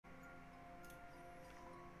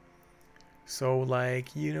So,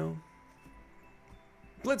 like, you know,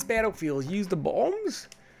 Blitz-Battlefield, use the bombs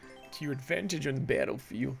to your advantage on the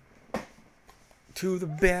battlefield. To the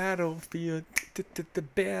battlefield, the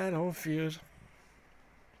battlefield.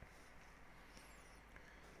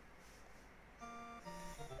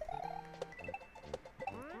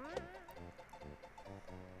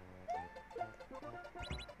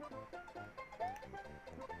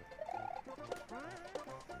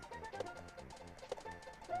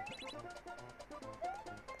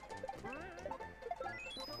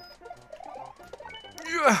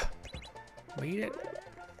 Made it.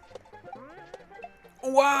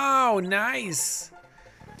 Wow, nice.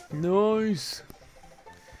 Nice.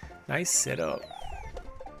 Nice setup.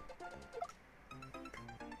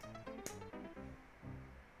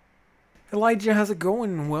 Elijah, how's it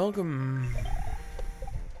going? Welcome.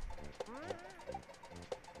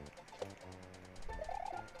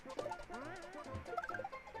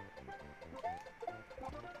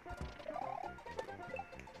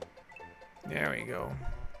 There we go.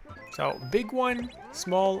 So, big one,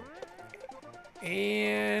 small,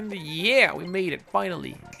 and yeah, we made it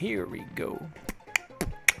finally. Here we go.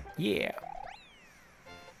 Yeah.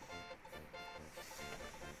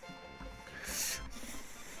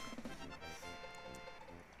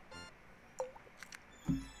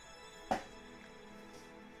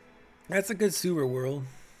 That's a good sewer world.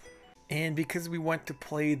 And because we want to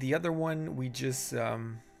play the other one, we just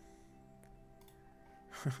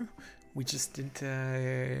we just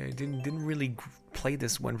didn't really play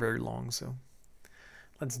this one very long, so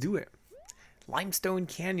let's do it. Limestone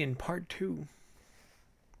Canyon Part 2.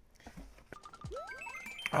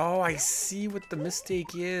 Oh, I see what the mistake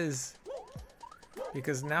is.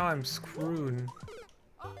 Because now I'm screwed.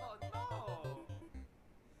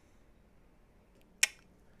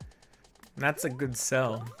 That's a good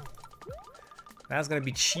sell. That's gonna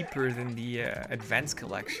be cheaper than the advanced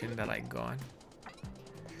collection that I got.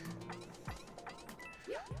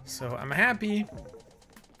 So I'm happy.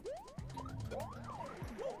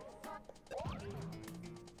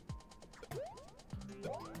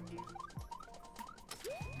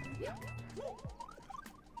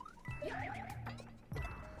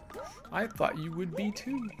 I thought you would be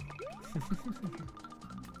too.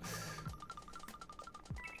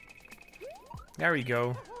 There we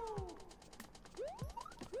go.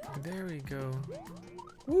 There we go.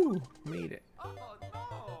 Woo! Made it.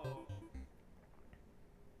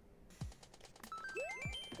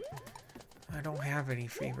 I don't have any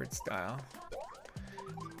favorite style.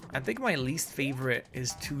 I think my least favorite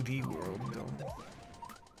is 2D World though.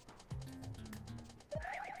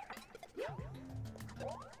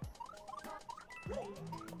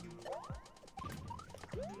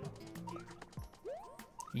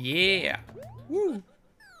 Yeah! Woo!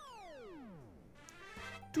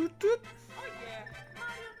 Toot toot! Oh yeah,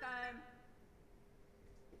 Mario time!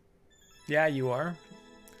 Yeah, you are.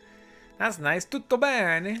 That's nice. Tutto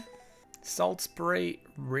bene. Saltspray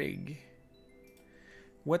Rig.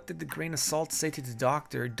 What did the grain of salt say to the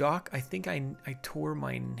doctor? Doc, I think I tore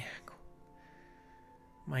my neck.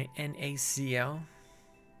 My NACL.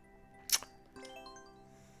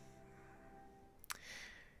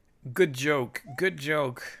 Good joke. Good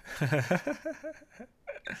joke.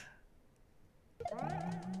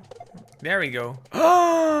 There we go.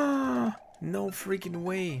 Oh, no freaking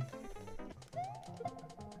way.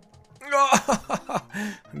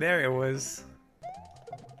 There it was.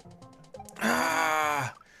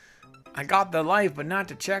 Ah, I got the life, but not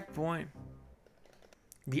the checkpoint.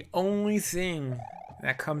 The only thing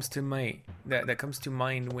that comes to mind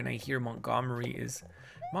when I hear Montgomery is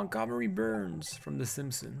Montgomery Burns from The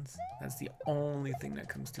Simpsons. That's the only thing that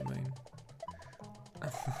comes to mind.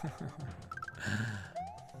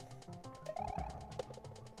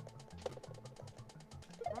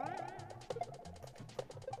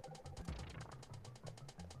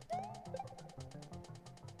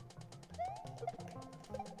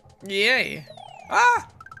 Yay! Ah!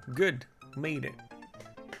 Good. Made it.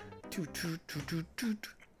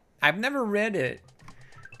 I've never read it.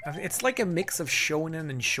 It's like a mix of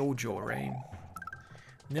shonen and shoujo, right?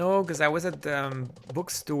 No, because I was at the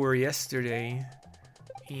bookstore yesterday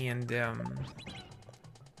and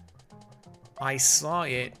I saw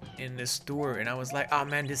it in the store and I was like, oh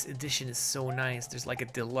man, this edition is so nice. There's like a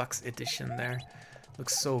deluxe edition there.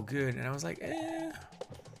 Looks so good. And I was like, eh.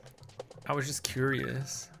 I was just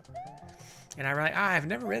curious. And I was like, I've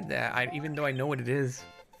never read that, even though I know what it is.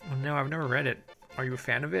 Oh no, I've never read it. Are you a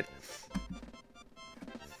fan of it?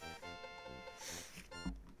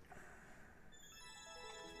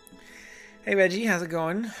 Hey Reggie, how's it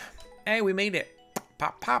going? Hey, we made it.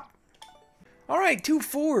 Pop, pop. All right,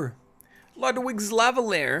 2-4. Ludwig's Lava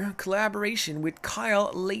Lair collaboration with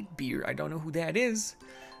Kyle Latebeer. I don't know who that is,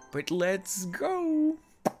 but let's go.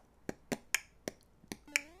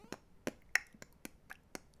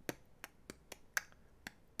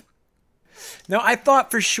 Now, I thought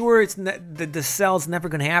for sure the cell's never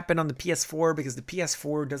going to happen on the PS4 because the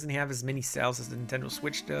PS4 doesn't have as many cells as the Nintendo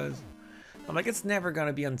Switch does. I'm like, it's never going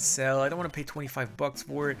to be on sale. I don't want to pay 25 bucks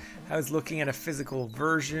for it. I was looking at a physical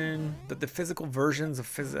version, but the physical versions of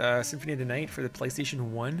Symphony of the Night for the PlayStation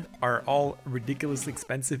 1 are all ridiculously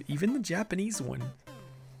expensive, even the Japanese one.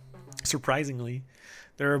 Surprisingly.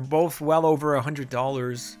 They're both well over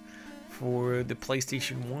 $100 for the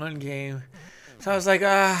PlayStation 1 game. So I was like,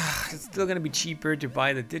 it's still going to be cheaper to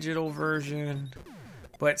buy the digital version.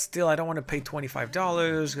 But still, I don't want to pay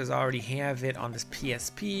 $25 because I already have it on this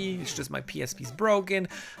PSP. It's just my PSP's broken.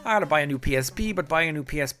 I gotta buy a new PSP, but buying a new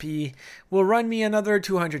PSP will run me another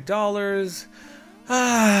 $200.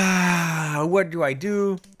 What do I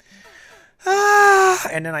do?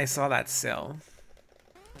 And then I saw that sale.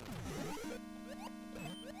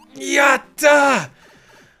 Yatta!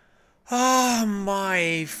 Oh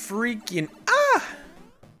my freaking...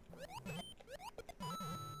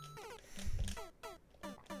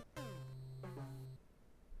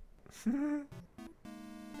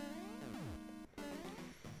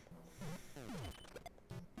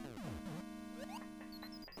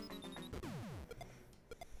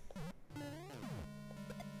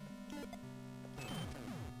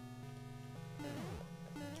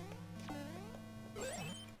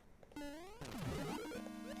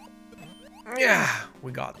 Yeah,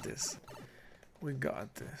 we got this. We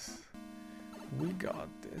got this. We got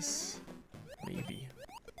this. Maybe.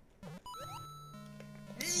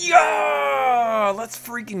 Yeah! Let's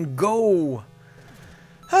freaking go!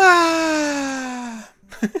 I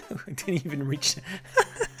didn't even reach.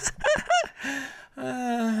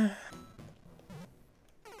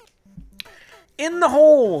 In the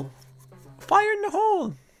hole! Fire in the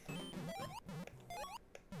hole!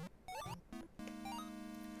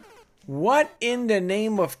 What in the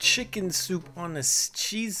name of chicken soup on a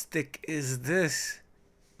cheese stick is this?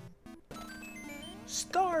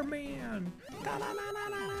 Starman!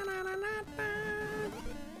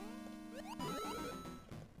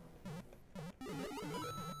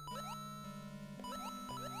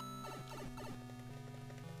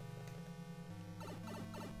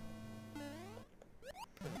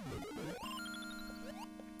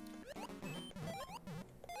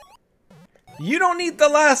 You don't need the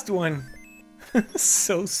last one.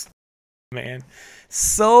 So man.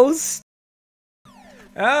 So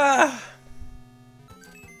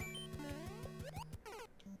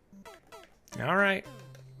Alright.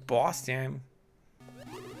 Boss time.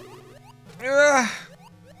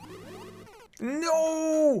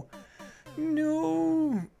 No!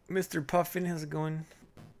 No! Mr. Puffin, how's it going?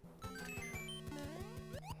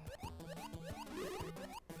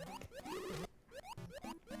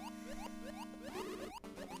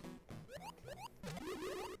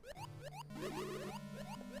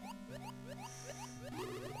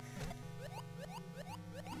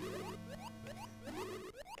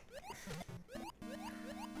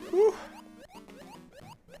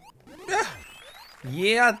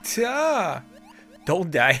 Yatta!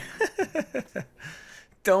 Don't die.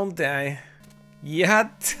 Don't die.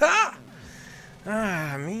 Yatta!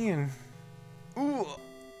 Ah, man. Ooh.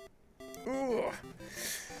 Ooh.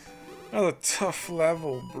 That was a tough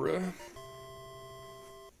level, bruh.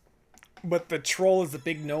 But the troll is a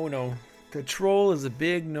big no-no. The troll is a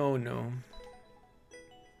big no-no.